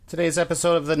Today's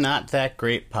episode of the Not That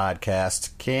Great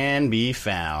podcast can be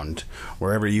found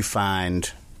wherever you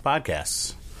find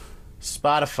podcasts.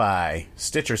 Spotify,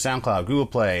 Stitcher, SoundCloud, Google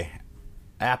Play,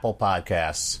 Apple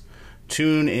Podcasts,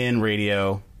 TuneIn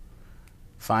Radio.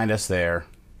 Find us there.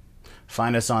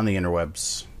 Find us on the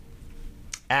interwebs.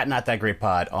 At Not That Great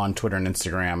Pod on Twitter and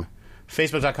Instagram.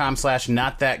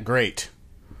 Facebook.com/NotThatGreat.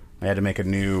 I had to make a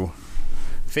new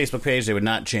Facebook page. They would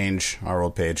not change our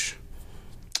old page.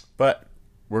 But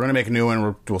we're going to make a new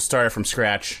one. We'll start it from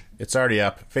scratch. It's already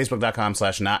up.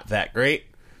 Facebook.com/NotThatGreat.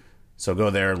 So go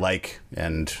there, like,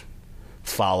 and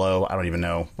follow. I don't even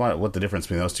know what the difference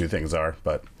between those two things are,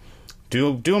 but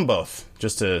do them both,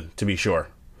 just to be sure.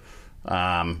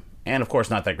 And, of course,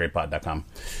 NotThatGreatPod.com.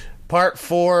 Part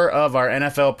 4 of our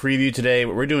NFL preview today.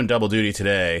 We're doing double duty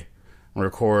today. We'll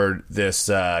record this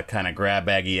kind of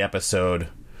grab-baggy episode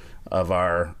of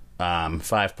our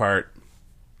 5-part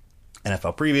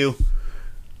NFL preview.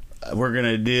 We're going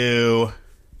to do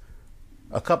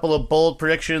a couple of bold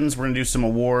predictions. We're going to do some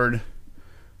award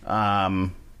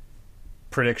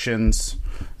predictions.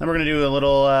 Then we're going to do a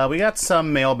little... we got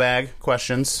some mailbag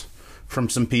questions from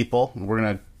some people. We're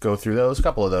going to go through those, a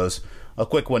couple of those. A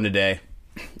quick one today.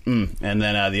 And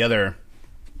then the other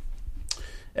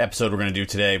episode we're going to do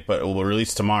today, but it will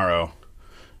release tomorrow,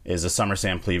 is a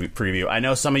SummerSlam preview. I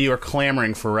know some of you are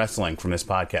clamoring for wrestling from this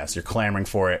podcast. You're clamoring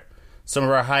for it. Some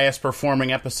of our highest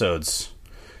performing episodes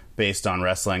based on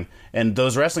wrestling. And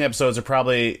those wrestling episodes are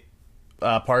probably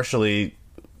partially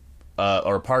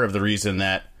or part of the reason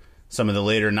that some of the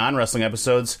later non-wrestling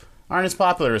episodes aren't as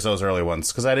popular as those early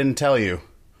ones, because I didn't tell you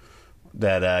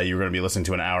that you were going to be listening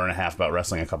to an hour and a half about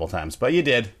wrestling a couple times. But you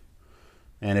did.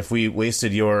 And if we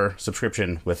wasted your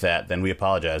subscription with that, then we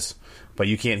apologize. But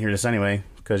you can't hear this anyway,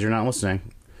 because you're not listening.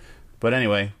 But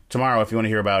anyway, tomorrow, if you want to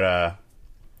hear about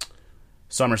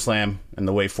SummerSlam and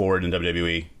the way forward in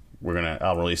WWE,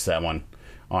 I'll release that one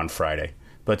on Friday.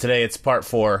 But today it's part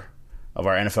 4 of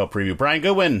our NFL preview. Brian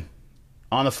Goodwin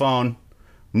on the phone,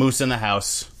 Moose in the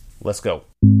house. Let's go.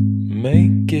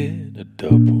 Make it a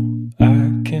double.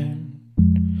 I can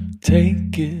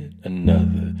take it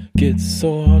another. Gets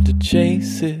so hard to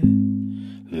chase it.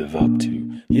 Live up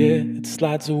to, yeah, it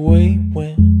slides away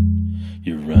when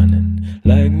you're running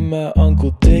like my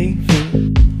Uncle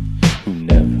David, who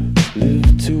never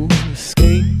lived to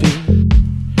escape it.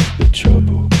 The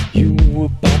trouble you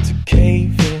about to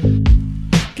cave in.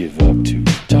 Give up to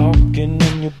talking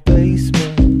in your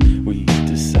basement. We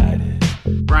decided.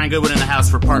 Brian Goodwin in the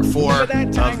house for part 4 of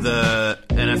the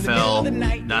NFL,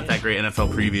 Not That Great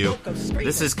NFL preview.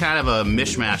 This is kind of a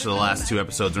mishmash of the last 2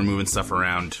 episodes. We're moving stuff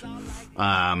around.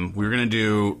 We're going to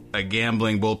do a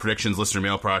gambling bold predictions listener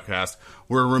mail podcast.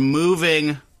 We're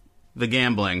removing the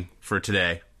gambling for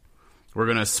today. We're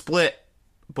going to split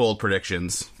bold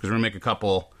predictions, because we're going to make a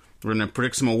couple. We're going to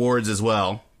predict some awards as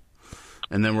well.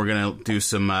 And then we're going to do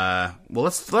some,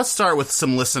 let's start with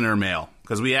some listener mail,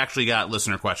 because we actually got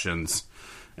listener questions.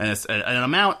 And it's an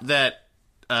amount that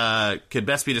could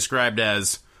best be described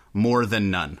as more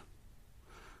than none.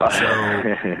 So,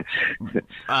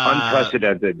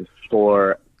 unprecedented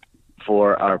for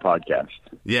our podcast.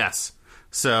 Yes.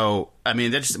 So, I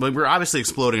mean, we're obviously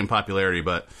exploding in popularity,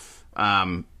 but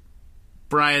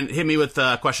Brian, hit me with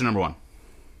question number 1.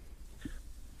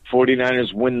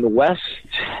 49ers win the West,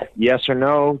 yes or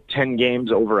no, 10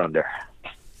 games over under.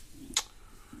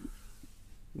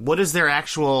 What's the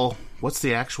actual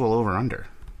over under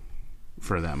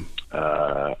for them?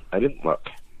 I didn't look,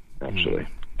 actually.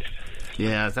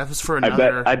 Yeah, that was for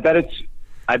another. I bet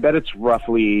it's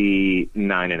roughly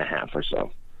 9.5 or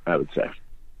so, I would say.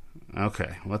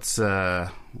 Okay, let's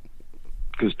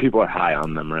because people are high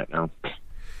on them right now.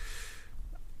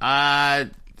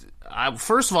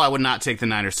 First of all, I would not take the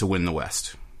Niners to win the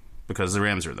West, because the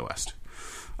Rams are in the West.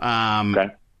 Okay.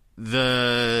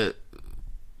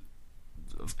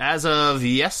 As of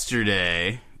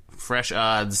yesterday, fresh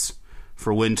odds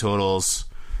for win totals,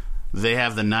 they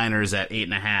have the Niners at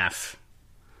 8.5.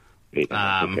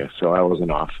 8.5. Okay, so I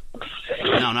wasn't off.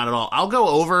 No, not at all. I'll go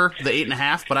over the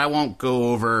 8.5, but I won't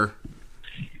go over.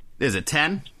 Is it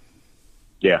 10?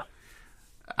 Yeah.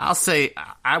 I'll say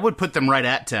I would put them right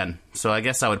at 10. So I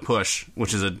guess I would push,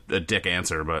 which is a dick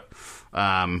answer, but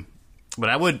I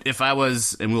would, if I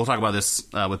was, and we'll talk about this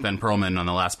with Ben Perlman on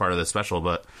the last part of this special,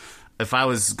 but if I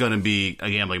was going to be a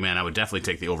gambling man, I would definitely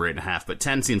take the over 8.5, but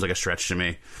 10 seems like a stretch to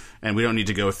me. And we don't need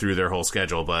to go through their whole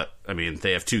schedule, but I mean,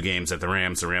 they have 2 games at the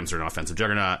Rams. The Rams are an offensive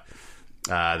juggernaut.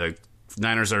 The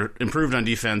Niners are improved on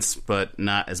defense, but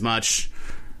not as much.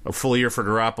 A full year for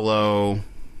Garoppolo.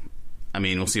 I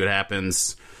mean, we'll see what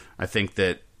happens. I think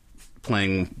that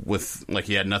playing with, like,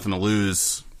 he had nothing to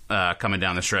lose coming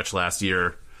down the stretch last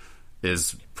year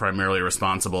is primarily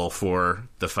responsible for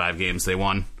the 5 games they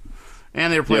won.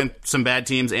 And they were playing some bad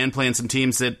teams and playing some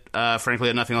teams that, frankly,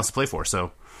 had nothing else to play for.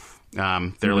 So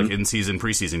they're like in-season,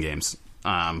 preseason games.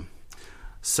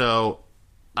 So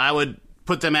I would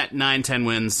put them at 9-10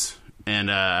 wins, and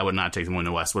I would not take them to win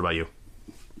the West. What about you?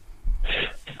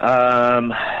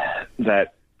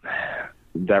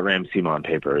 That Rams team on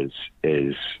paper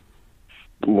is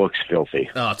looks filthy.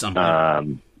 Oh, it's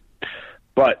unbelievable.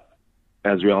 But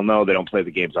as we all know, they don't play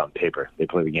the games on paper. They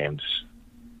play the games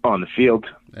on the field.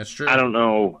 That's true. I don't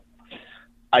know.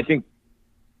 I think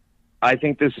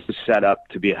this is set up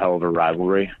to be a hell of a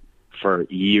rivalry for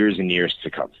years and years to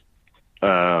come.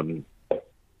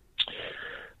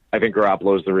 I think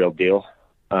Garoppolo's the real deal.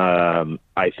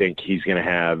 I think he's going to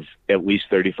have at least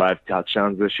 35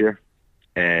 touchdowns this year.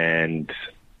 And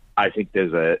I think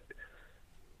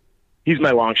he's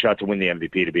my long shot to win the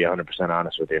MVP, to be 100%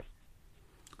 honest with you.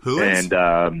 Who is?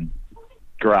 And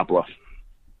Garoppolo.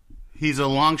 He's a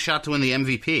long shot to win the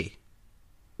MVP.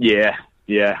 Yeah.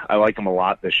 I like him a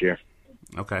lot this year.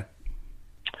 Okay.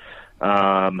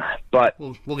 But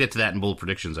we'll get to that in bold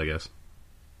predictions, I guess.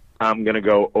 I'm going to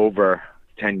go over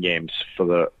 10 games for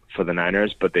the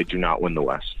Niners, but they do not win the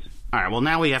West. All right, well,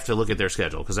 now we have to look at their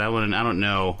schedule, because I don't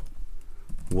know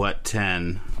what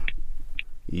 10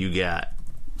 you got,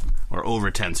 or over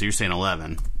 10, so you're saying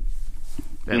 11.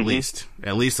 At least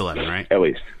 11, right? At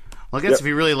least. Well, I guess if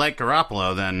you really like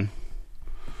Garoppolo, then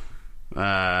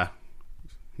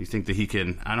you think that he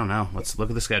can, I don't know. Let's look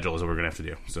at the schedule is what we're going to have to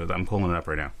do. So I'm pulling it up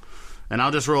right now. And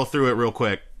I'll just roll through it real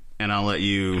quick, and I'll let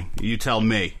you tell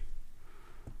me.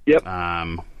 Yep.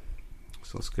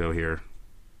 So let's go here.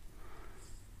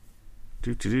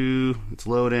 It's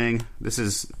loading. This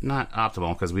is not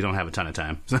optimal because we don't have a ton of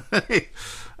time. All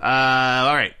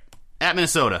right. At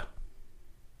Minnesota.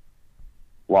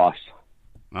 Loss.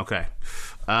 Okay.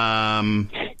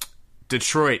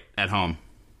 Detroit at home.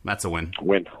 That's a win.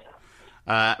 Win.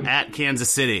 At Kansas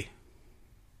City.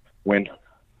 Win.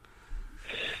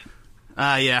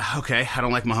 Yeah, okay. I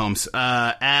don't like Mahomes.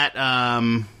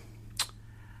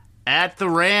 At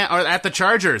the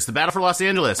Chargers, the battle for Los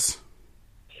Angeles.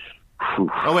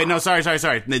 Oh wait, no, sorry.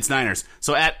 It's Niners.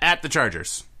 So at the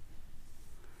Chargers.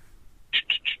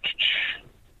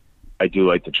 I do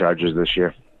like the Chargers this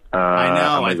year. I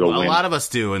know. A lot of us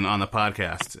do on the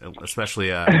podcast,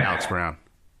 especially Alex Brown.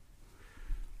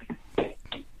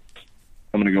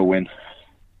 I'm going to go win.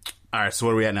 All right, so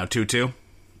what are we at now? 2-2?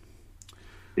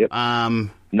 Yep.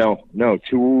 No,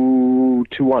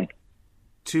 2-1.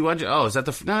 2-1. Oh, is that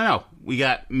the... No. We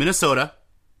got Minnesota.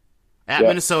 At Yep.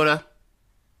 Minnesota.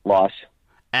 Loss.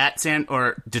 At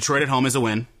Detroit at home is a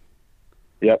win.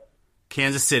 Yep.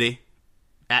 Kansas City.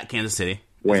 At Kansas City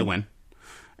Win. is a win.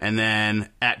 And then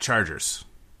at Chargers.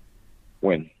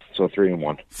 Win. So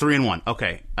 3-1. 3-1.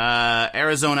 Okay.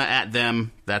 Arizona at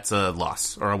them. That's a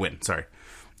loss. Or a win. Sorry.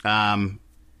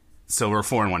 So we're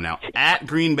 4-1 now. At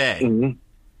Green Bay.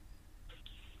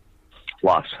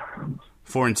 Loss.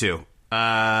 4-2.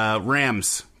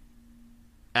 Rams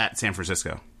at San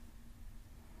Francisco.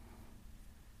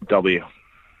 W.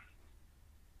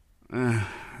 I'm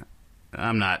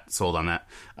not sold on that.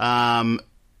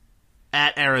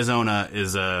 At Arizona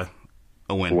is a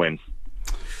win. Win.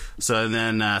 So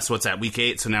then, so what's that? Week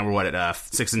 8. So now we're what at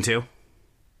 6-2.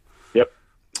 Yep.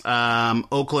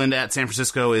 Oakland at San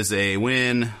Francisco is a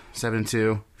win.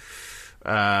 7-2.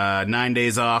 9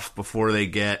 days off before they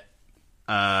get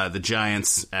the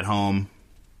Giants at home.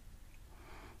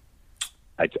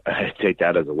 I take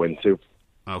that as a win too.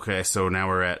 Okay, so now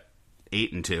we're at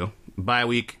 8-2. Bye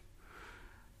week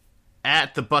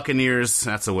at the Buccaneers.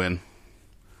 That's a win.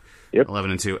 Yep.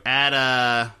 11-2.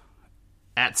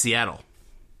 At Seattle.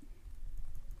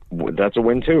 That's a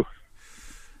win too.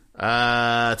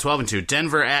 12-2.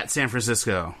 Denver at San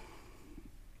Francisco.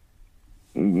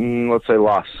 Let's say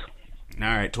loss. All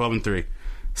right, 12-3.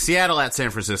 Seattle at San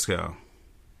Francisco.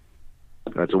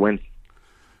 That's a win.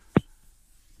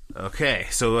 Okay,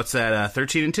 so what's that?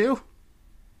 13-2.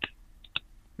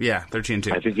 Yeah,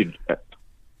 13-2. I think you.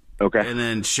 Okay. And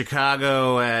then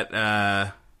Chicago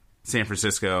at San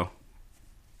Francisco.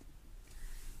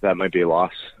 That might be a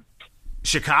loss.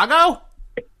 Chicago?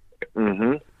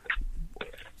 Mm-hmm.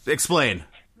 Explain.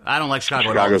 I don't like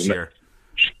Chicago at all this year.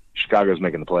 Chicago's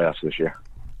making the playoffs this year.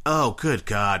 Oh, good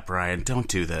God, Brian. Don't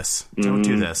do this. Don't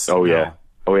do this. Oh, No. yeah.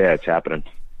 Oh, yeah, it's happening.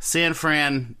 San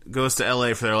Fran goes to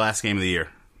L.A. for their last game of the year.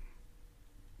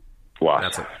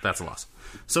 Loss. That's a loss.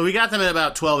 So we got them at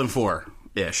about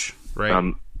 12-4-ish,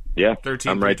 right? Yeah,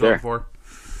 13, I'm right 12, there. 4.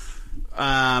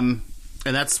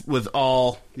 And that's with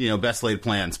all, best laid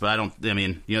plans. But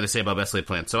they say about best laid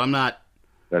plans. So I'm not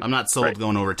sold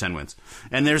going over 10 wins.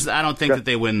 And I don't think that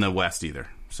they win the West either.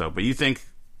 So, but you're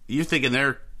thinking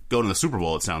they're going to the Super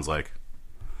Bowl, it sounds like.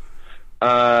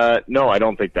 No, I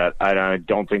don't think that. I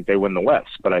don't think they win the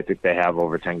West, but I think they have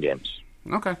over 10 games.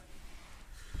 Okay.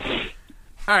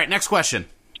 All right, next question.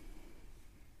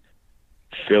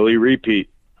 Philly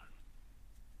repeat.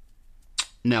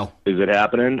 No. Is it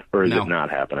happening or is No. it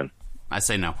not happening? I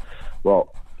say no.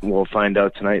 Well, we'll find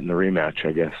out tonight in the rematch,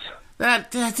 I guess.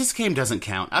 This game doesn't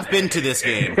count. I've been to this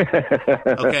game.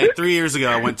 Okay, 3 years ago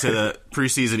I went to the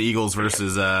preseason Eagles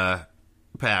versus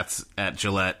Pats at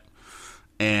Gillette,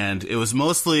 and it was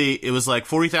like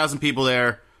 40,000 people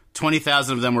there.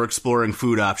 20,000 of them were exploring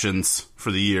food options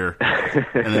for the year,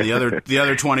 and then the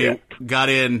other 20 got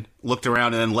in, looked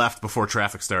around, and then left before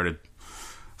traffic started.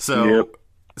 So. Yep.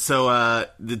 So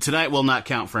tonight will not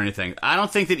count for anything. I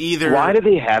don't think that either. Why do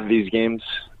they have these games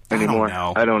anymore? I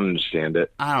don't know. I don't understand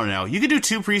it. I don't know. You could do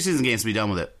 2 preseason games to be done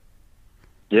with it.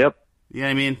 Yep. You know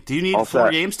what I mean? Do you need All 4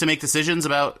 set. games to make decisions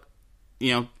about,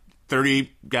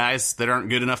 30 guys that aren't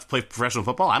good enough to play professional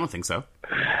football? I don't think so.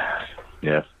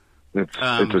 Yeah. It's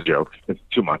a joke. It's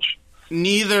too much.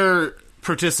 Neither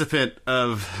participant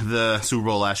of the Super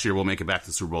Bowl last year will make it back to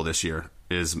the Super Bowl this year,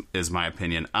 is my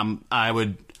opinion. I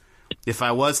would... If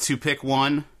I was to pick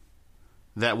one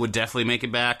that would definitely make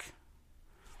it back,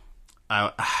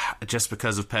 just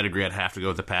because of pedigree, I'd have to go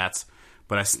with the Pats.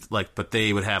 But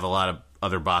they would have a lot of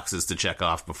other boxes to check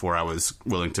off before I was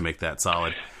willing to make that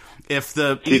solid. If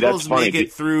the Eagles make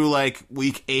it through like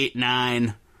week 8,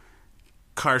 9,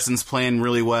 Carson's playing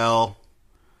really well,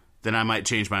 then I might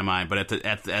change my mind. But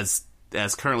as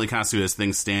currently constituted as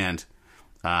things stand,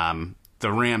 the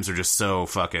Rams are just so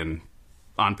fucking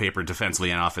on paper defensively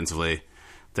and offensively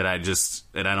that I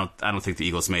don't think the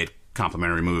Eagles made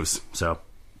complimentary moves. So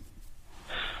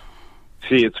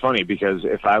see, it's funny because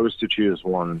if I was to choose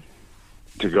one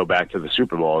to go back to the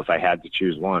Super Bowl, if I had to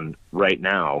choose one right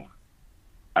now,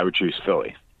 I would choose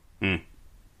Philly. Because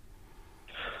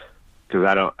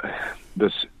I don't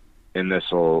this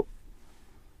will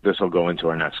go into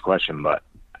our next question, but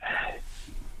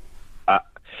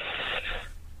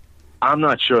I'm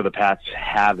not sure the Pats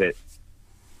have it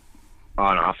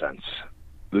on offense.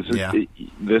 The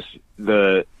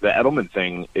Edelman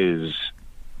thing is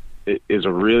a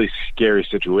really scary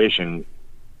situation,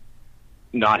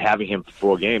 not having him for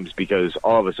 4 games, because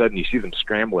all of a sudden you see them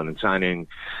scrambling and signing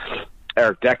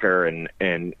Eric Decker, and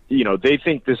they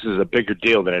think this is a bigger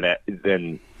deal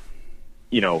than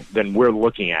we're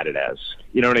looking at it as.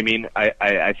 You know what I mean?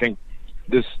 I think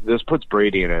this puts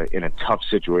Brady in a tough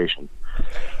situation.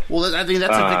 Well, I think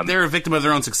they're a victim of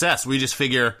their own success. We just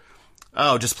figure,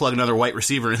 just plug another white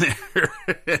receiver in there,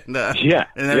 and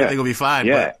everything will be fine.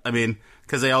 Yeah. But,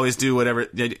 because they always do whatever,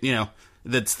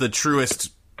 that's the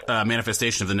truest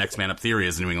manifestation of the next man up theory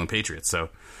is the New England Patriots. So,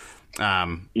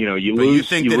 you lose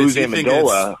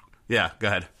Amendola. Yeah, go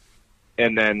ahead.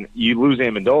 And then you lose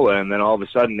Amendola, and then all of a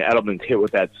sudden Edelman's hit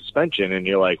with that suspension, and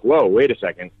you're like, whoa, wait a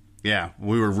second. Yeah,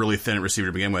 we were really thin at receiver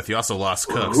to begin with. You also lost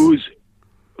Cooks.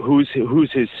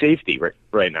 Who's his safety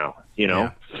right now?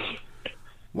 Yeah.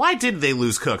 Why did they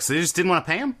lose Cooks? They just didn't want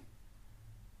to pay him?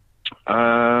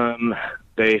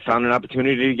 They found an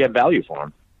opportunity to get value for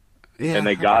him. Yeah. And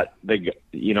they got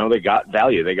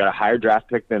value. They got a higher draft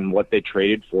pick than what they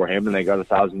traded for him, and they got a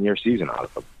 1,000-year season out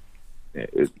of him.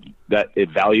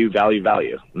 Value.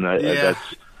 And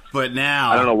that's, but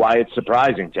now I don't know why it's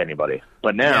surprising to anybody.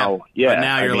 But now, But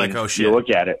now you're like, oh shit. You look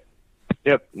at it.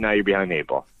 Yep. Now you're behind the 8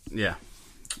 ball. Yeah.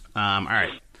 All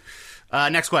right.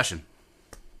 Next question.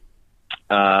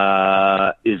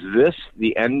 Is this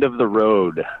the end of the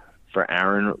road for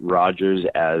Aaron Rodgers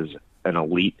as an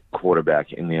elite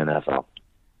quarterback in the NFL?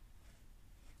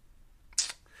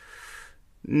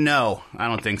 No, I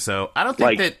don't think so. I don't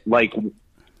think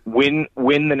win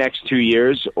the next 2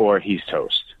 years or he's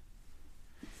toast.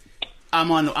 I'm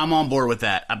on board with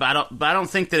that. But I don't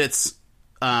think that it's.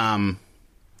 I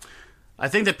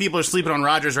think that people are sleeping on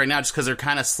Rodgers right now just because they're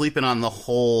kind of sleeping on the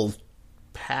whole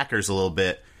Packers a little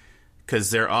bit because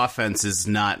their offense is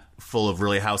not full of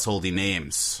really householdy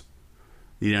names.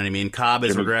 You know what I mean? Cobb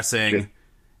is regressing,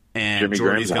 and Jimmy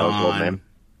Jordy's Graham's a household gone. name.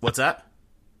 What's that?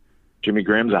 Jimmy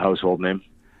Graham's a household name.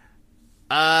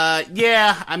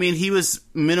 Yeah. He was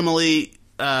minimally.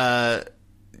 I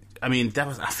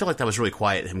feel like that was really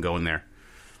quiet, him going there.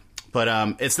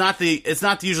 But it's not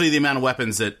usually the amount of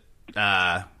weapons that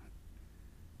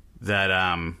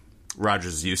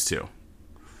Rodgers is used to.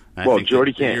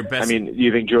 Jordy can't. Do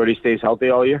you think Jordy stays healthy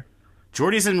all year?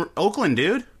 Jordy's in Oakland,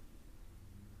 dude.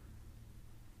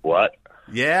 What?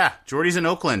 Yeah, Jordy's in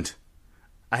Oakland.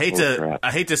 I hate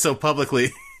to so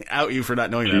publicly out you for not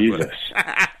knowing Jesus.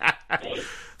 that. But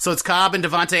so it's Cobb and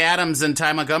Devontae Adams and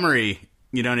Ty Montgomery.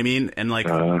 You know what I mean? And like,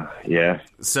 yeah.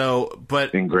 So,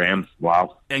 but And Graham.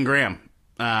 Wow. and Graham.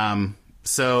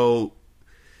 So,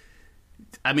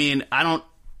 I mean, I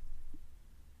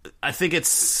think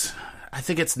it's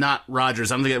not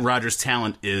Rodgers. I don't think that Rodgers'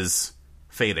 talent is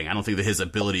fading. I don't think that his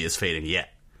ability is fading yet.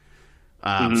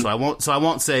 So I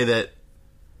won't say that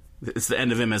it's the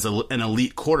end of him as an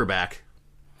elite quarterback,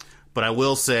 but I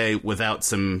will say without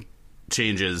some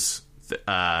changes,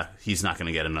 he's not going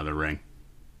to get another ring.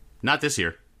 Not this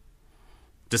year,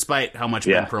 despite how much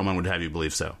Ben Perlman would have you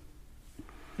believe so.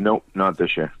 Nope, not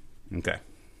this year. Okay.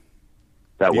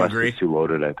 That Do you West agree? is too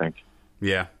loaded, I think.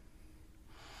 Yeah.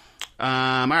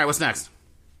 All right, what's next?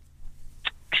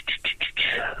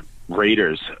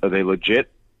 Raiders, are they legit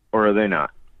or are they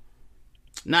not?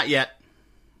 Not yet.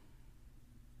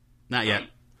 Not yet.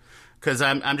 Because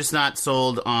I'm just not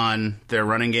sold on their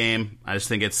running game. I just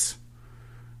think it's...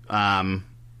 I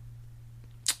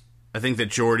think that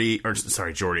Jordy...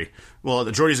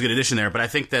 Well, Jordy's a good addition there, but I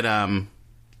think that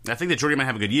Jordy might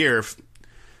have a good year if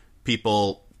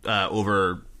people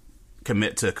over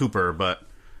commit to Cooper, but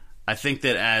I think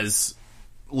that as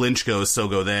Lynch goes, so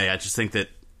go they. I just think that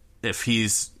if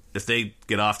they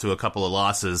get off to a couple of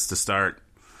losses to start,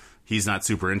 he's not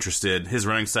super interested. His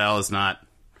running style is not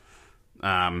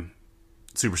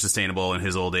super sustainable in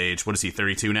his old age. What is he,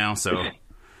 32 now? So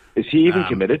is he even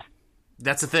committed?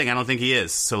 That's the thing. I don't think he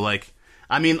is. So, like,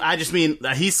 I just mean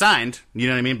he's signed. You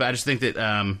know what I mean? But I just think that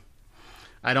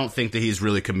I don't think that he's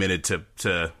really committed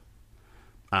to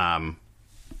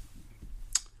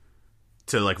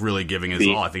like really giving his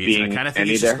all. I think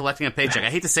he's just collecting a paycheck.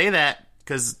 I hate to say that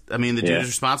because the dude is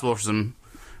responsible for some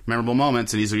memorable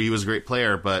moments, and he was a great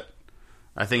player. But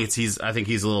I think he's a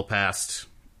little past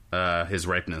his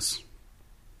ripeness.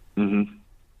 Mm-hmm.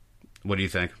 What do you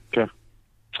think? Okay.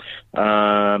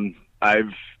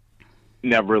 I've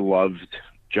never loved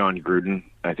John Gruden.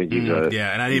 I think he's and I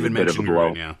didn't even mention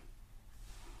Gruden. Yeah,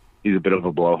 he's a bit of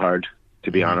a blowhard,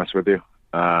 to be honest with you.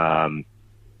 And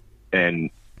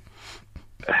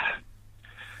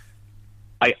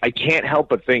I can't help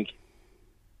but think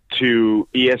to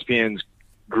ESPN's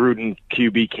Gruden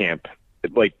QB camp,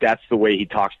 like that's the way he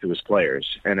talks to his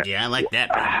players. And yeah, I like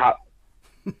that.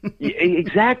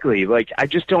 Exactly. Like I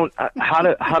just don't. How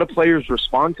do players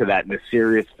respond to that in a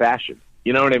serious fashion?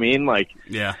 You know what I mean? Like,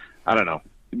 yeah, I don't know.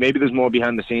 Maybe there's more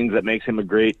behind the scenes that makes him a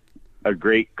great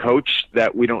coach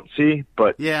that we don't see.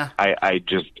 But yeah, I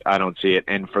don't see it.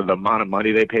 And for the amount of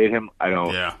money they paid him, I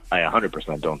don't. Yeah. I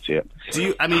 100% don't see it.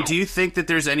 Do you think that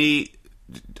there's any?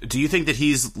 Do you think that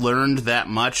he's learned that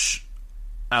much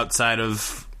outside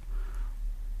of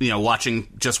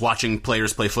watching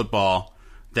players play football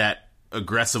that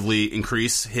aggressively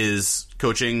increase his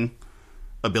coaching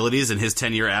abilities in his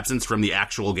 10-year absence from the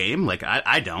actual game? Like,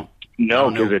 I don't.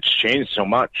 No, because it's changed so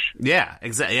much. Yeah,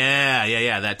 exactly.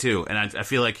 Yeah, that too. And I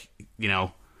feel like,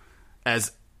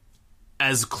 as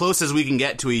close as we can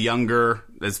get to a younger,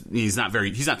 he's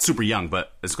not super young,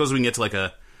 but as close as we can get to like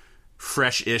a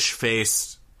fresh-ish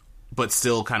face, but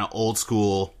still kind of old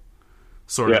school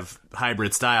sort of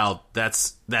hybrid style,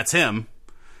 that's him.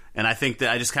 And I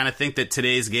just kind of think that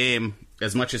today's game,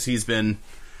 as much as he's been,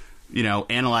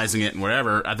 analyzing it and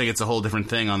whatever, I think it's a whole different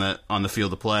thing on the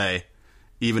field of play,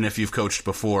 even if you've coached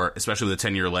before, especially with a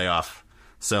 10-year layoff.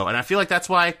 So, and I feel like that's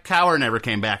why Cowher never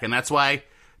came back, and that's why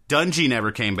Dungy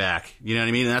never came back. You know what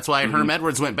I mean? And that's why Herm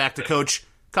Edwards went back to coach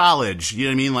college. You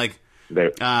know what I mean? Like they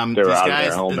were out of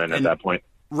their element at that point,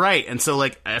 right? And so,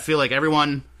 like, I feel like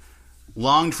everyone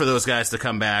longed for those guys to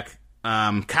come back.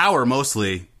 Cowher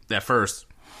mostly at first.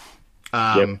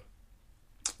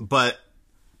 But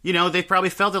they probably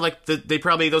felt it like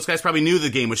those guys probably knew the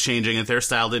game was changing and their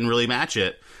style didn't really match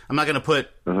it. I'm not going to put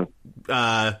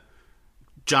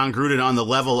John Gruden on the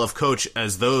level of coach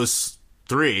as those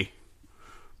three.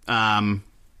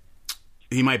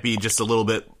 He might be just a little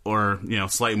bit, or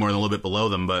slightly more than a little bit below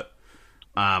them, but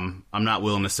I'm not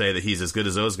willing to say that he's as good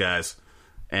as those guys.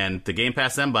 And the game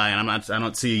passed them by, and I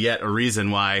don't see yet a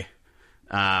reason why.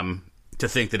 To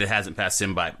think that it hasn't passed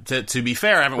him by. To be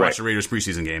fair, I haven't watched the Raiders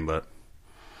preseason game, but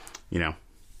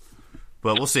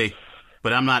but we'll see.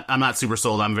 But I'm not super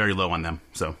sold. I'm very low on them.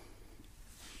 So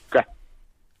okay.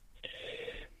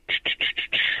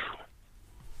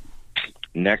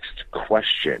 Next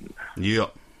question. Yeah.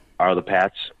 Are the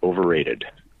Pats overrated?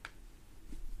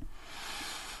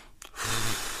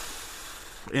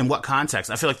 In what context?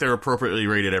 I feel like they're appropriately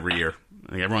rated every year.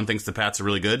 Like everyone thinks the Pats are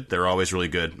really good. They're always really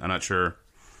good. I'm not sure.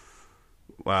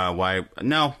 Why?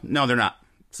 No, they're not.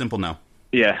 Simple no.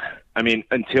 Yeah, I mean,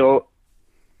 until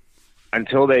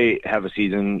they have a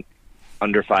season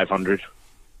under 500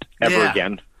 ever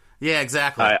again. Yeah,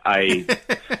 exactly. I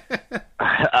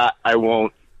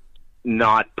won't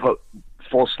not put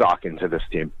full stock into this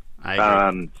team. I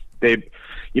agree. They,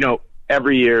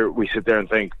 every year we sit there and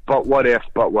think, but what if,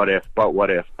 but what if, but what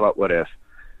if, but what if.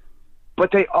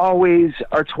 But they always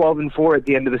are 12-4 at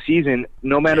the end of the season,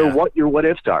 no matter what your what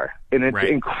ifs are, and it's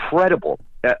incredible.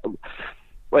 I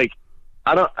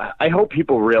hope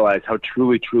people realize how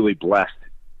truly, truly blessed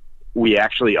we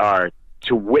actually are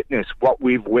to witness what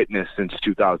we've witnessed since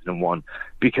 2001,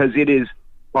 because it is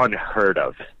unheard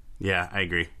of. Yeah, I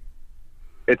agree.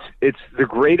 It's the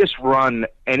greatest run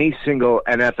any single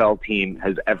NFL team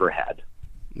has ever had.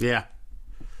 Yeah,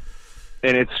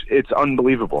 and it's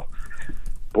unbelievable.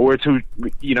 But we're too,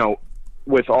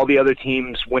 with all the other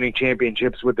teams winning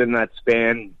championships within that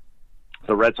span,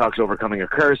 the Red Sox overcoming a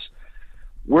curse,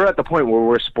 we're at the point where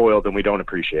we're spoiled and we don't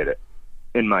appreciate it,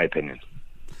 in my opinion.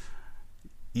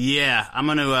 Yeah, I'm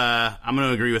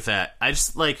gonna agree with that. I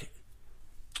just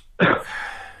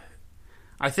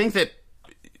I think that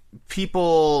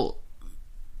people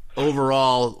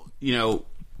overall,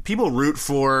 people root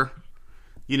for,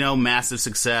 massive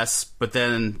success, but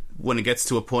then when it gets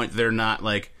to a point they're not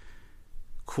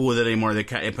cool with it anymore, it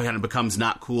kind of becomes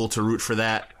not cool to root for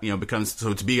that.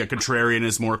 So to be a contrarian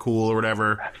is more cool or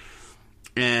whatever.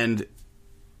 And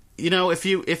if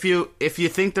you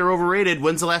think they're overrated,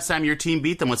 when's the last time your team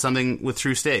beat them with something with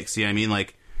true stakes? You know what I mean?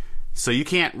 So you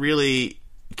can't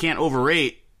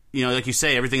overrate. Like you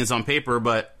say, everything is on paper,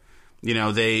 but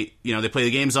they play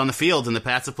the games on the field, and the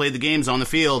Pats have played the games on the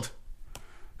field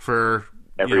for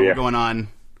every year. Going on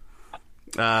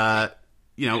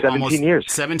 17 almost years.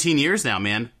 17 years now,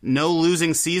 man. No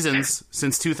losing seasons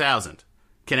since 2000.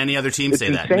 Can any other team say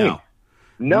insane. that?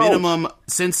 No. Minimum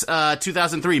since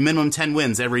 2003, minimum 10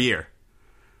 wins every year.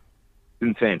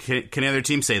 Insane. Can any other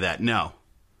team say that? No.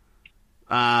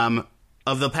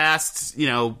 Of the past,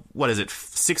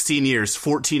 16 years,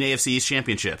 14 AFC East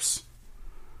championships.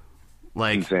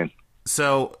 Insane.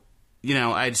 So,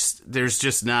 there's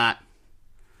just not.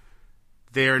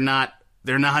 They're not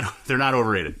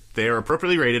overrated. They are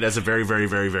appropriately rated as a very, very,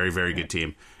 very, very, very good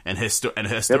team and a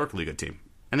historically good team,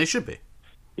 and they should be.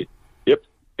 Yep,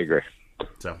 I agree.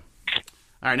 So, all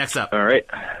right, next up. All right.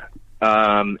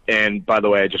 And by the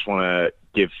way, I just want to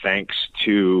give thanks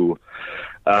to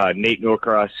Nate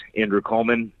Norcross, Andrew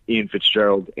Coleman, Ian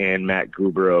Fitzgerald, and Matt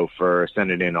Gubero for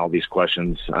sending in all these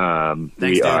questions. Thanks,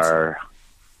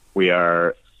 we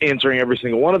are answering every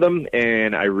single one of them,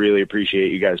 and I really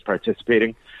appreciate you guys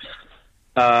participating.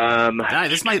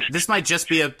 This might just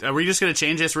be are we just going to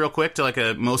change this real quick to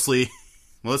a mostly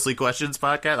questions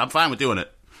podcast? I'm fine with doing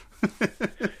it.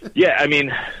 Yeah, I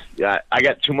mean, I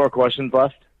got 2 more questions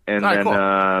left, and right, then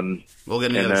cool. We'll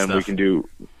get into then stuff. we can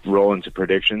roll into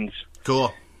predictions.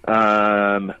 Cool.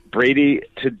 Brady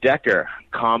to Decker,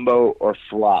 combo or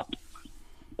flop?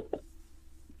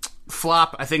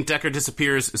 Flop. I think Decker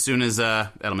disappears as soon as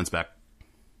Edelman's back.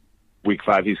 Week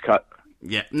 5, he's cut.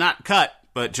 Yeah, not cut,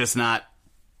 but just not,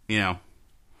 not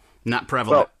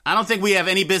prevalent. Well, I don't think we have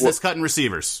any business cutting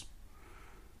receivers.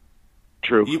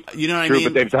 True. You know what True, I mean?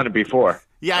 but they've done it before.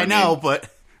 Yeah, I know, but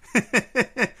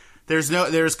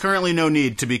there's currently no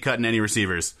need to be cutting any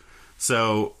receivers.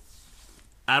 So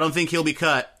I don't think he'll be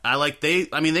cut. They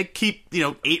keep,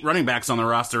 8 running backs on the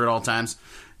roster at all times.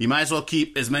 You might as well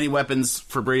keep as many weapons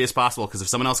for Brady as possible, because if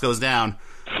someone else goes down,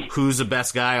 who's the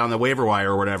best guy on the waiver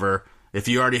wire or whatever, if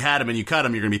you already had him and you cut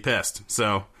him, you're going to be pissed.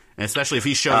 So, and especially if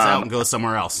he shows out and goes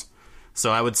somewhere else. So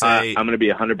I would say I'm going to be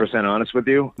 100% honest with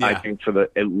you. Yeah. I think for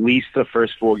at least the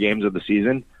first 4 games of the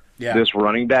season, this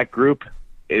running back group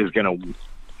is going to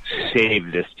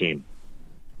save this team.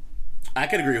 I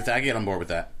could agree with that. I get on board with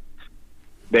that.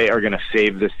 They are going to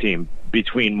save this team.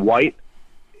 Between White,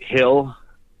 Hill,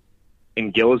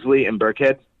 and Gillisley and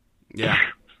Burkhead. Yeah.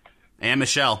 And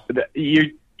Michelle.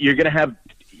 You're going to have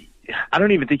 – I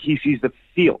don't even think he sees the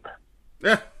field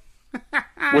with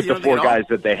the 4 guys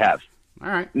that they have. All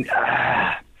right.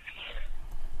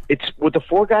 It's with the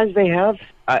 4 guys they have.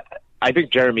 I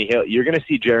think Jeremy Hill. You're going to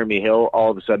see Jeremy Hill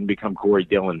all of a sudden become Corey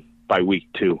Dillon by week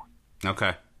 2.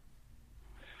 Okay.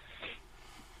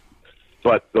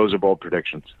 But those are bold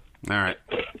predictions. All right.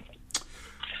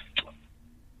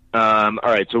 All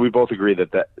right. So we both agree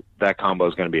that combo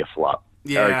is going to be a flop.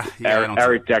 Yeah.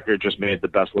 Eric Decker just made the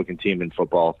best looking team in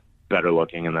football better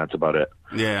looking, and that's about it.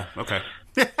 Yeah. Okay.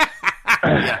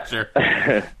 Yeah. Sure.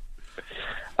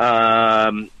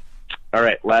 All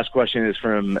right, last question is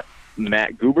from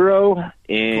Matt Gubero,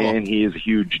 and he is a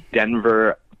huge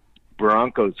Denver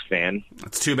Broncos fan.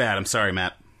 That's too bad. I'm sorry,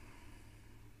 Matt.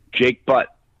 Jake Butt,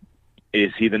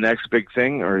 is he the next big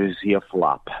thing, or is he a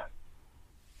flop?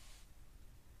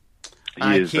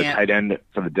 He is the tight end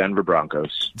for the Denver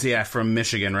Broncos. Yeah, from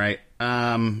Michigan, right?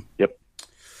 Yep.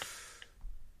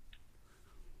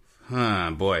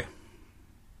 Boy.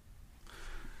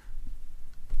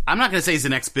 I'm not going to say he's the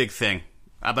next big thing,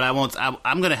 but I won't.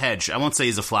 I'm going to hedge. I won't say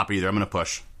he's a flop either. I'm going to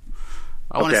push.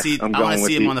 I want to see him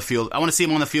on the field. I want to see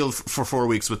him on the field for 4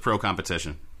 weeks with pro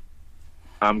competition.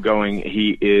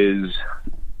 He is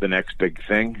the next big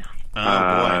thing.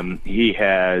 Boy. He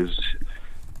has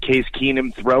Case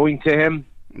Keenum throwing to him.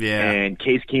 Yeah. And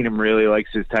Case Keenum really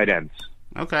likes his tight ends.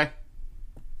 Okay.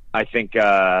 I think,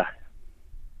 and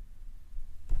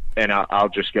I'll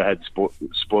just go ahead and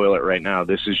spoil it right now.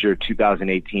 This is your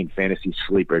 2018 fantasy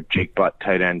sleeper, Jake Butt,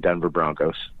 tight end, Denver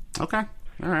Broncos. Okay.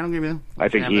 All right, I'll give you that. I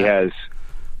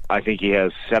think he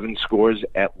has 7 scores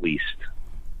at least.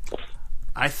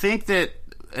 I think that,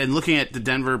 and looking at the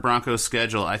Denver Broncos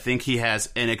schedule, I think he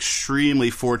has an extremely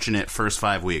fortunate first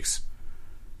 5 weeks.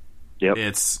 Yep.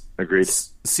 It's agreed.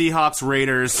 Seahawks,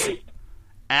 Raiders,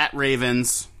 at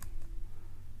Ravens,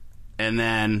 and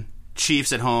then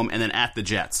Chiefs at home, and then at the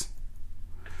Jets.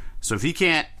 So if he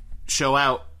can't show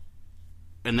out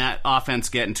and that offense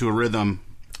get into a rhythm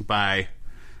by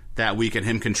that week and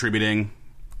him contributing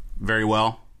very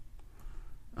well,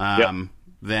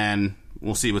 then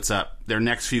we'll see what's up. Their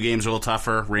next few games are a little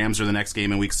tougher. Rams are the next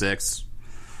game in Week 6.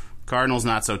 Cardinals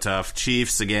not so tough.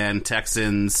 Chiefs again,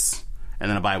 Texans, and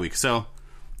then a bye week. So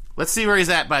let's see where he's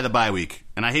at by the bye week.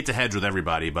 And I hate to hedge with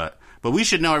everybody, but we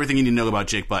should know everything you need to know about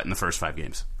Jake Butt in the first 5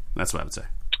 games. That's what I would say.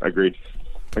 Agreed.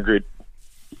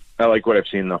 I like what I've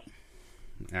seen, though.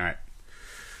 All right.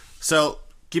 So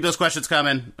keep those questions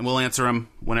coming, and we'll answer them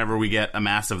whenever we get a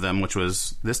mass of them, which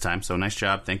was this time. So nice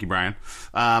job. Thank you, Brian.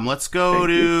 Let's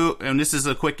go and this is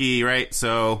a quickie, right?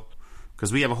 So,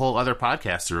 because we have a whole other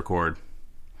podcast to record.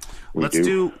 Let's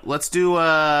do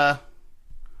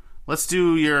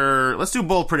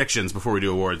bold predictions before we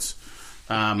do awards.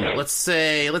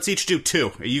 Let's each do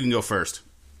 2. You can go first.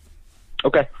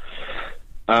 Okay.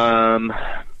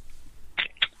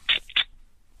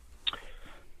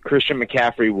 Christian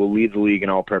McCaffrey will lead the league in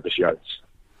all-purpose yards.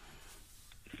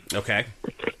 Okay.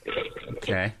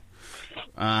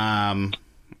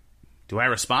 Do I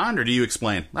respond or do you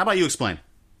explain? How about you explain?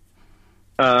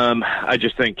 I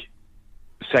just think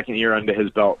second year under his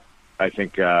belt, I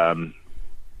think you're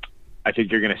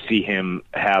going to see him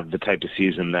have the type of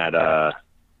season that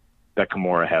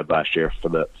Kamara had last year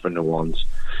for New Orleans.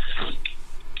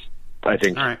 I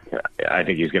think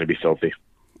he's going to be filthy.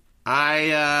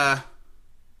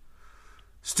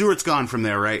 Stewart's gone from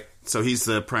there, right? So he's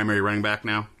the primary running back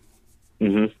now.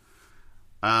 Mm-hmm.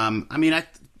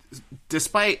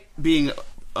 Despite being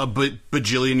a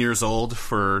bajillion years old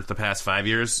for the past 5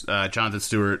 years, Jonathan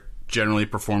Stewart generally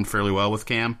performed fairly well with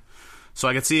Cam. So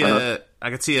I could see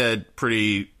a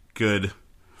pretty good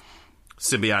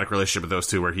symbiotic relationship with those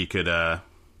two, where he could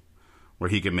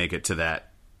make it to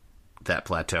that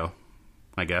plateau,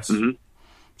 I guess. Mm-hmm.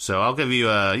 So I'll give you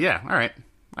all right.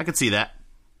 I could see that.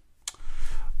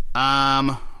 Let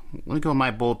me go with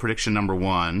my bold prediction number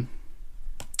 1.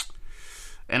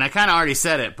 And I kind of already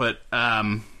said it, but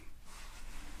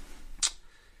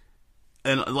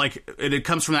it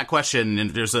comes from that question, and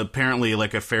there's apparently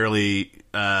like a fairly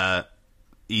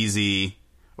easy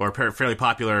or fairly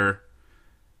popular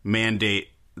mandate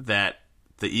that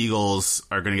the Eagles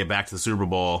are going to get back to the Super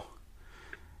Bowl,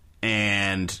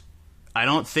 and I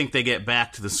don't think they get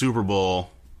back to the Super Bowl.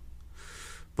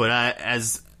 But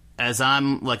as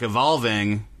I'm like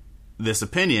evolving this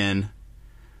opinion,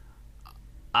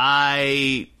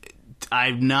 I'm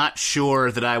not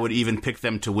sure that I would even pick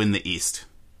them to win the East.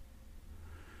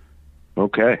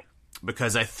 Okay.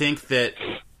 Because I think that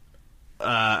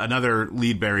another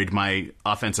lead buried, my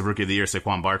offensive rookie of the year,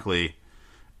 Saquon Barkley,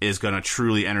 is going to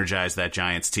truly energize that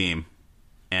Giants team.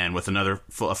 And with a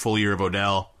full year of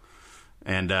Odell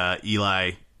and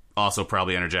Eli also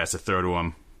probably energized to throw to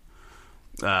him.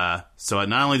 So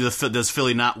not only does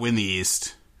Philly not win the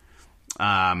East,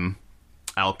 I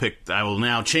will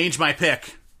now change my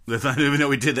pick. Even though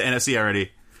we did the NFC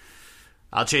already,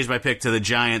 I'll change my pick to the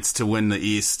Giants to win the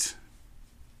East.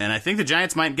 And I think the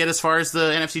Giants might get as far as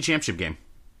the NFC Championship game.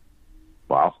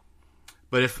 Wow.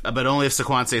 But only if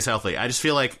Saquon stays healthy. I just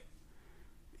feel like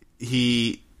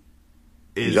he's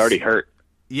already hurt.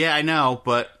 Yeah, I know,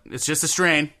 but it's just a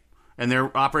strain, and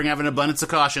they're operating out of an abundance of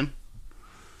caution.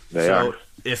 They are.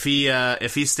 If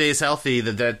he stays healthy,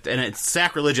 that and it's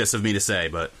sacrilegious of me to say,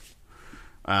 but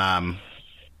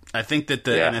I think that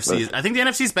the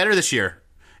NFC is better this year.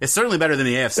 It's certainly better than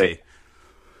the AFC.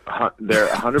 They're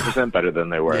 100% better than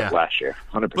they were Yeah. last year.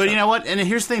 100%. But you know what? And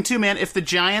here's the thing too, man. If the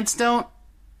Giants don't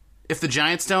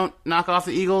knock off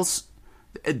the Eagles,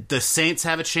 the Saints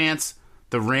have a chance.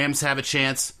 The Rams have a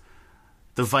chance.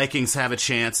 The Vikings have a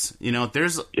chance. You know,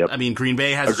 Yep. Green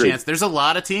Bay has Agreed. a chance. There's a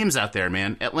lot of teams out there,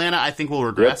 man. Atlanta, I think, will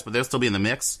regress, but they'll still be in the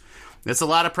mix. It's a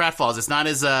lot of pratfalls. It's not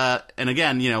as and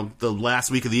again, you know, the last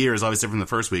week of the year is always different than the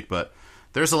first week, but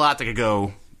there's a lot that could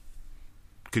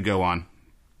go on.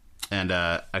 And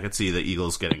I could see the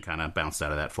Eagles getting kind of bounced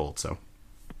out of that fold. So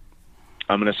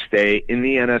I'm going to stay in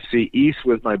the NFC East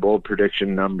with my bold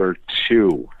prediction number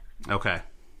 2. okay,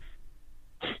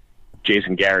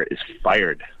 Jason Garrett is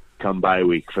fired come bye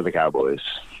week for the Cowboys,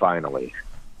 finally.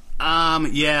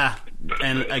 yeah.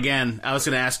 And again, I was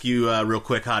going to ask you real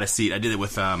quick how to seat. I did it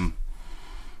with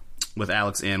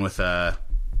Alex and with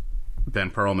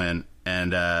Ben Perlman,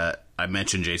 and I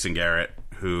mentioned Jason Garrett,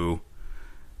 who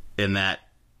in that,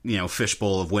 you know,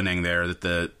 fishbowl of winning there that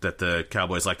the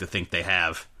Cowboys like to think they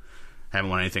haven't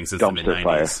won anything since the Dumpster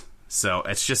fire. mid-90s. So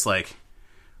it's just like,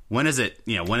 when is it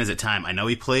time? I know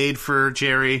he played for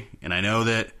Jerry, and I know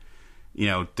that, you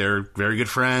know, they're very good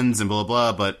friends and blah,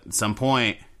 blah, blah, but at some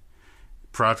point,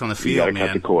 product on the You field, got to man.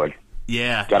 cut the cord.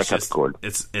 Yeah. Gotta it's cut the cord.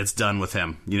 It's done with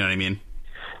him. You know what I mean?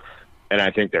 And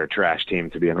I think they're a trash team,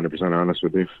 to be 100% honest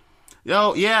with you.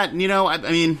 Oh, yeah, you know, I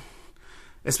mean,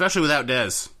 especially without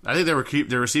Dez. I think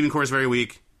their receiving core is very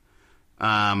weak.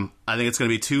 I think it's going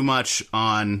to be too much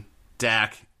on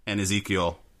Dak and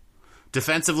Ezekiel.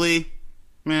 Defensively,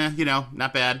 you know,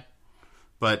 not bad.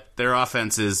 But their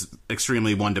offense is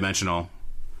extremely one-dimensional,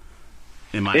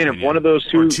 in my opinion. And if one of those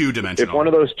two, Or two-dimensional. if one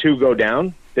of those two go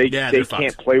down, they they're can't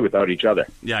fucked. play without each other.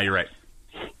 Yeah, you're right.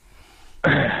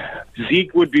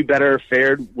 Zeke would be better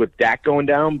fared with Dak going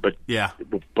down, but Yeah,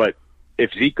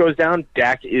 if Zeke goes down,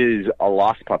 Dak is a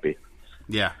lost puppy.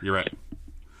 yeah, you're right.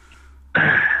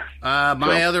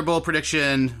 My other bold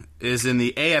prediction is in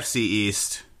the AFC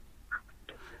East,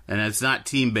 and it's not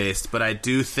team-based, but I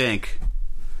do think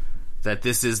that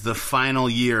this is the final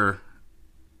year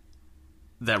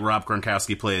that Rob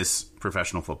Gronkowski plays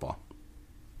professional football.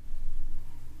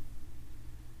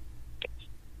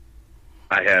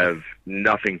 I have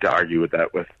nothing to argue with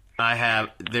that with.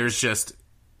 There's just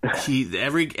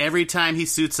every time he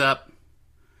suits up,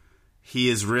 he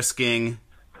is risking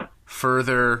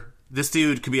further. This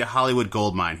dude could be a Hollywood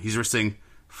gold mine. He's risking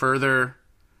further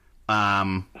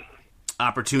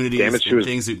opportunities, Damage to his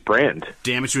things, brand.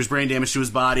 damage to his brain, damage to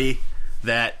his body.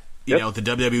 That you know, the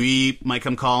WWE might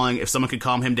come calling. If someone could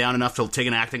calm him down enough to take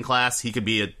an acting class, he could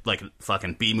be a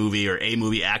fucking B movie or A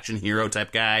movie action hero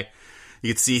type guy.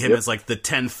 You could see him as like the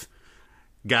 10th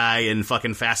guy in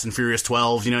fucking Fast and Furious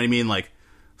 12. You know what I mean? Like,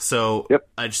 so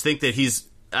I just think that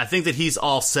he's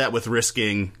all set with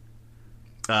risking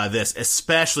this,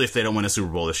 especially if they don't win a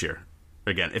Super Bowl this year.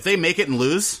 Again, if they make it and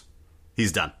lose,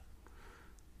 he's done.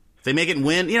 If they make it and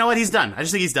win, you know what? He's done. I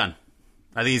just think he's done.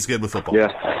 I think he's good with football.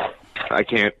 Yeah, I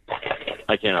can't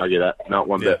argue that. Not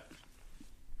one bit.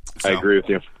 So, I agree with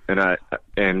you,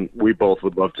 and we both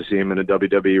would love to see him in a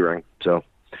WWE ring. So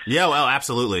yeah, well,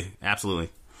 absolutely.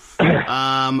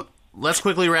 Let's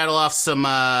quickly rattle off some.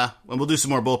 And we'll do some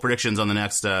more bold predictions on the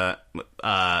next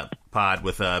pod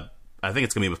with. I think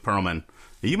it's gonna be with Perlman.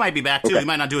 You might be back too. Okay. You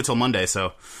might not do it till Monday.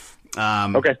 So,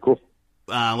 okay, cool.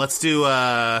 let's do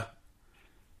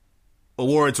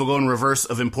awards. We'll go in reverse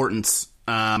of importance,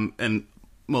 and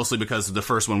mostly because of the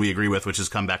first one we agree with, which is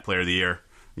Comeback Player of the Year.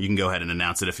 You can go ahead and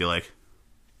announce it if you like.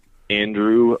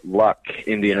 Andrew Luck,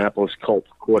 Indianapolis Colts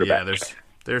quarterback. Yeah,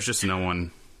 there's just no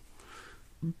one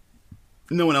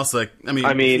else. Like, I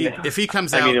mean, if he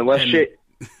comes out, unless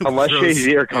throws-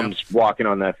 Shazier comes walking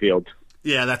on that field.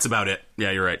 Yeah, that's about it.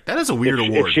 Yeah, you're right. That is a weird If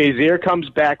award. Shazier comes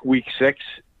back week 6,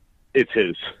 it's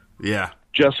his. Yeah.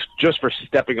 Just for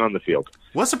stepping on the field.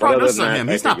 What's the But other prognosis than on that, him?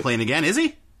 I He's think not playing again, is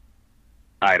he?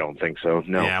 I don't think so.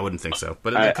 No. Yeah, I wouldn't think so.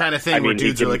 But the kind of thing where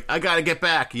dudes are like, I got to get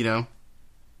back, you know?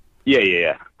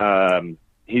 Yeah.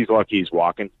 He's lucky he's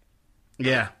walking.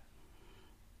 Yeah.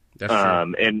 That's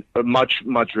true. And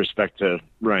much respect to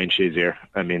Ryan Shazier.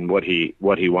 I mean, what he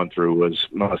went through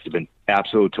must have been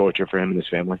absolute torture for him and his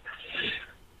family.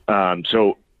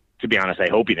 So, to be honest, I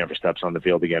hope he never steps on the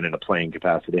field again in a playing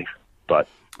capacity. But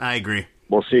I agree.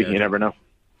 we'll see. Yeah. You never know.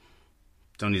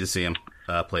 Don't need to see him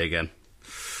play again.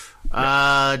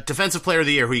 Defensive Player of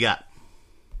the Year, who you got?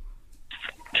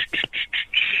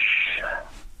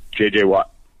 J.J.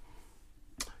 Watt.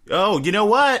 Oh, you know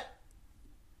what?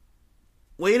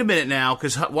 Wait a minute now,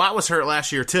 because Watt was hurt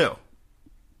last year, too.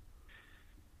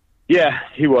 Yeah,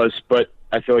 he was, but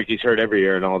I feel like he's hurt every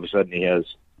year, and all of a sudden he has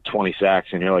 20 sacks,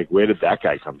 and you're like, where did that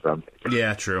guy come from?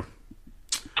 Yeah, true.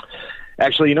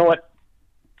 Actually, you know what?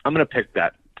 I'm gonna pick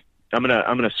that. I'm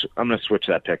gonna switch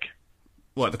that pick.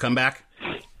 What, the comeback?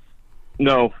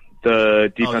 No,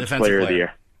 the defensive defensive player of the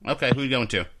year. Okay, who are you going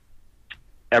to?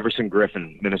 Everson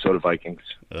Griffin, Minnesota Vikings.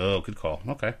 Oh, good call.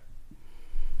 Okay.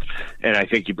 And I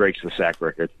think he breaks the sack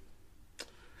record.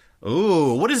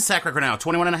 Ooh, what is the sack record now?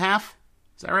 21 and a half?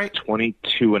 Is that right?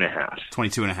 22 and a half.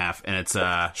 22 and a half, and it's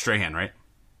Strahan, right?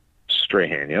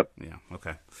 Strahan, yep. Yeah,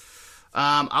 okay.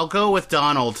 I'll go with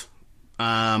Donald.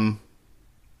 Because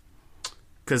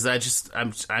I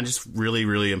just really,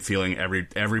 really am feeling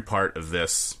every part of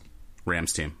this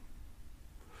Rams team.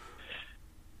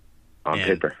 On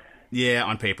paper. Yeah,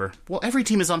 on paper. Well, every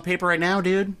team is on paper right now,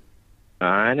 dude.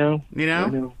 I know. You know? I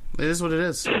know. It is what it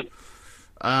is.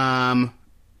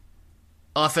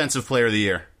 Offensive player of the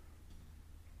year.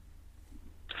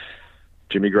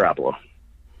 Jimmy Garoppolo.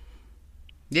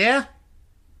 Yeah?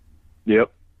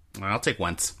 Yep. Well, I'll take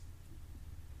Wentz.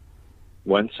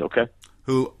 Wentz, okay.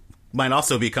 Who might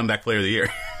also be comeback player of the year.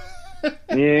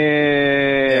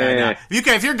 Yeah.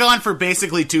 If you're gone for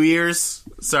basically 2 years,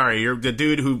 sorry, you're the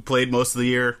dude who played most of the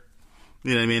year.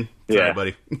 You know what I mean? Sorry, Yeah.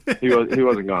 buddy. He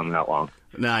wasn't gone that long.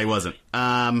 No, he wasn't.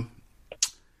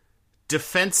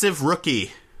 Defensive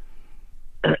rookie.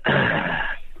 You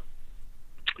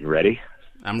ready?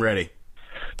 I'm ready.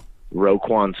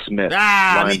 Roquan Smith. Me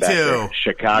linebacker, too.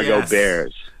 Chicago Yes.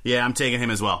 Bears. Yeah, I'm taking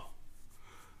him as well.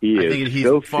 He I is think he's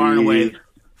filthy. far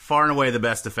and away the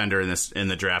best defender in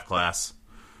the draft class,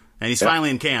 and he's finally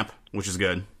in camp, which is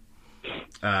good,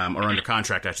 or under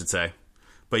contract, I should say.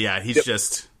 But yeah, he's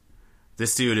just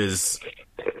this dude is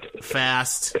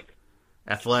fast,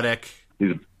 athletic.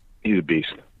 He's a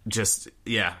beast. Just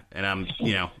and I'm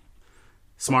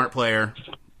smart player,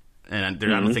 and I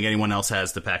don't think anyone else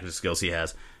has the package of skills he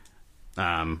has.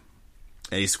 And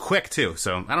he's quick too,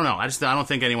 so I don't know. I don't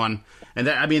think anyone. And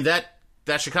that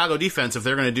Chicago defense, if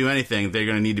they're going to do anything, they're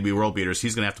going to need to be world beaters.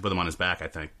 He's going to have to put them on his back, I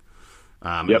think.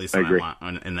 At least I agree.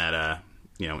 in that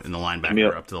in the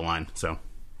linebacker up to the line. So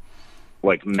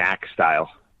Like Mac style.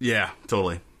 yeah,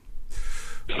 totally.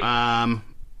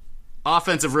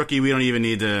 Offensive rookie, we don't even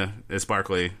need to. It's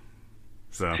Barkley.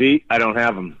 So See, I don't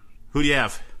have him. who do you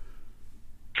have?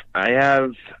 I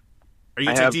have. Are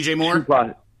you take DJ Moore?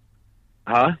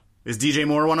 Huh? Is DJ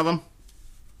Moore one of them?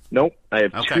 Nope. I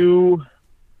have Okay.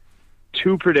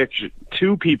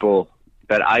 two people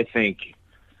that I think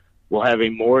will have a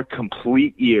more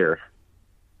complete year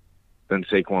than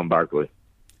Saquon Barkley.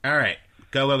 All right,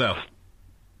 go.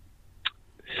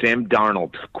 Sam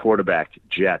Darnold, quarterback,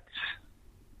 Jets.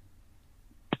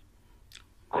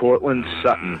 Cortland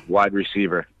Sutton, wide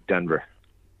receiver, Denver.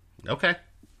 Okay.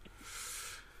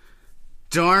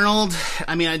 Darnold.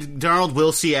 I mean, Darnold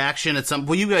will see action at some.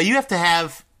 Well, you have to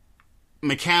have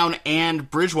McCown and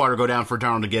Bridgewater go down for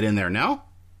Darnold to get in there. No.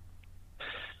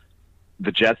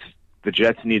 The Jets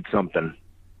need something,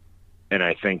 and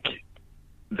I think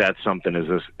that something is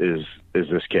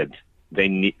this kid. They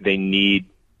need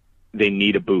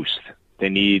a boost. They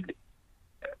need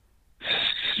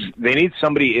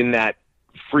somebody in that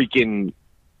freaking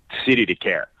city to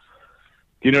care.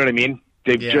 You know what I mean?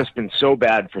 They've just been so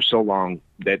bad for so long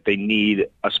that they need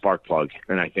a spark plug,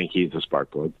 and I think he's a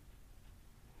spark plug.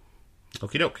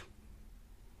 Okie doke.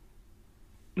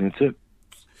 That's it.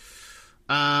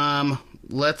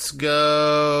 Let's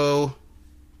go.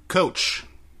 Coach.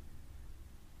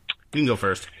 You can go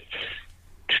first.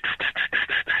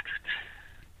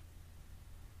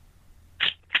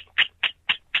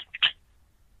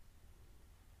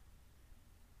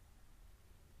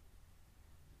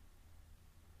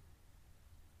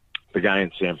 The guy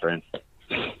in San Fran.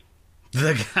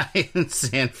 The guy in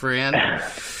San Fran,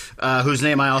 whose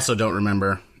name I also don't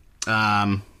remember,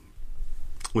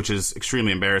 which is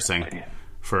extremely embarrassing.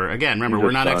 For again, remember,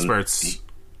 we're not experts,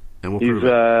 and we'll prove He's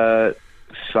it. a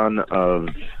son of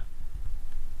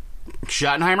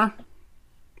Schottenheimer?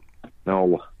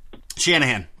 no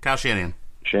Shanahan. Kyle Shanahan.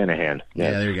 Shanahan.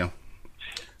 Yeah, there you go.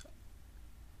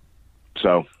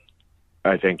 So,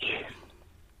 I think,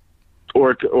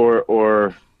 or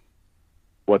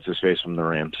what's his face from the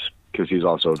Rams, because he's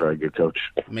also a very good coach.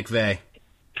 McVay.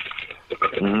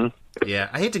 Mm-hmm. Yeah,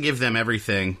 I hate to give them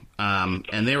everything,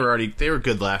 and they were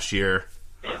good last year.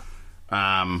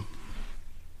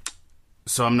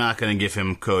 So I'm not going to give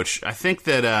him coach. I think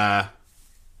that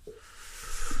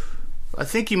I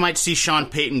think you might see Sean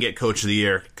Payton get coach of the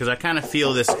year, because I kind of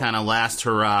feel this kind of last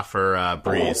hurrah for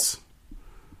Breeze.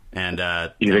 And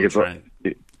You think it's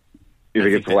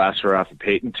the last hurrah for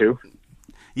Peyton too?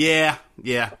 Yeah.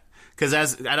 Because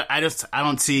I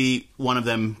don't see one of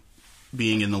them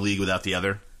being in the league without the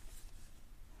other.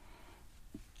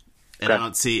 And Okay. I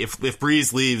don't see if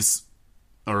Breeze leaves,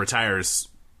 or retires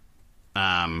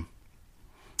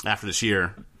after this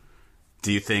year,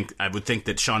 do you think? I would think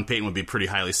that Sean Payton would be pretty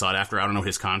highly sought after. I don't know what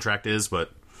his contract is,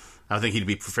 but I think he'd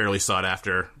be fairly sought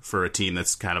after for a team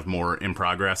that's kind of more in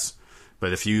progress.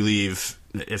 But if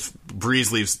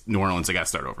Breeze leaves New Orleans, they got to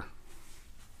start over.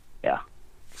 Yeah.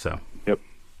 So. Yep.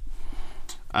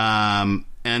 And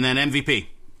then MVP.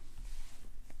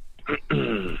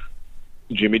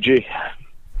 Jimmy G.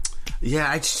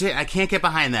 Yeah, I can't get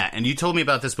behind that. And you told me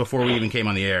about this before we even came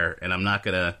on the air, and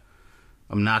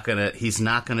he's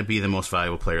not gonna be the most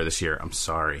valuable player this year. I'm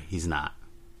sorry, he's not.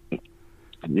 You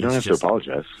don't have to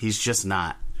apologize. He's just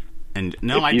not. And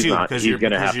no, if I he's do not, because he's you're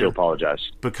going to have to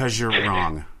apologize because you're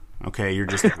wrong. Okay, you're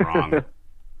just wrong.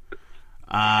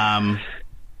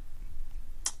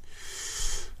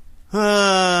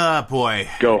 Boy,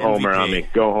 go MVP. Homer on me.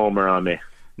 Go Homer on me.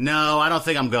 No, I don't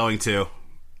think I'm going to.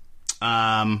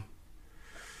 I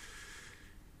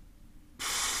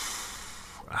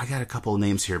got a couple of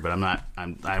names here, but I'm not.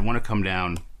 I want to come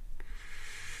down.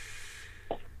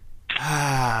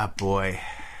 Boy.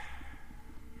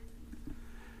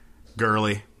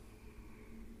 Gurley.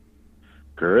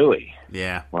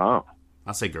 Yeah. Wow.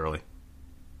 I'll say Gurley.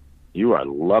 You are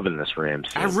loving this Rams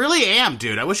team. I really am,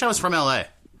 dude. I wish I was from L.A.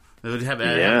 I would have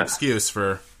an excuse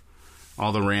for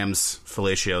all the Rams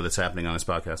fellatio that's happening on this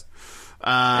podcast.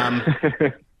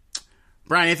 Brian,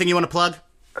 anything you want to plug?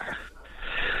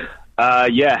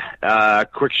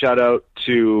 Quick shout out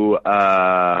to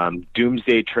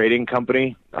Doomsday Trading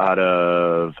Company out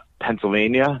of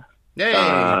Pennsylvania. Hey,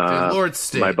 the Lord's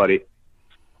State.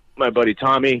 My buddy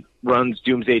Tommy runs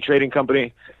Doomsday Trading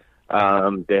Company.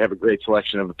 They have a great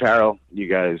selection of apparel. You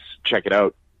guys check it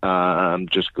out.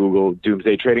 Just Google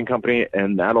Doomsday Trading Company,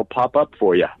 and that'll pop up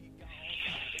for you.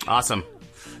 Awesome.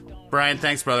 Brian,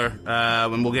 thanks, brother.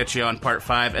 And we'll get you on part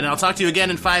 5. And I'll talk to you again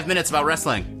in 5 minutes about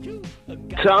wrestling.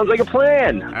 Sounds like a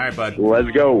plan. All right, bud. Let's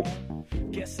go.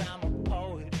 Guess I'm a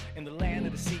poet in the land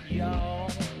of the CEO.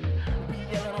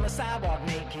 Yelling on the sidewalk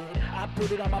naked. I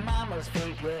put it on my mama's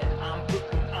favorite. I'm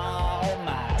putting all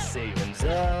my savings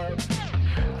up.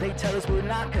 They tell us we're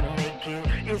not gonna make it.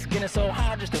 It's getting so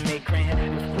hard just to make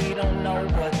rent. If we don't know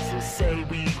what to say,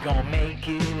 we gon' make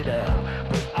it up.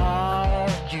 But all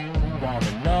you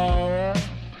wanna know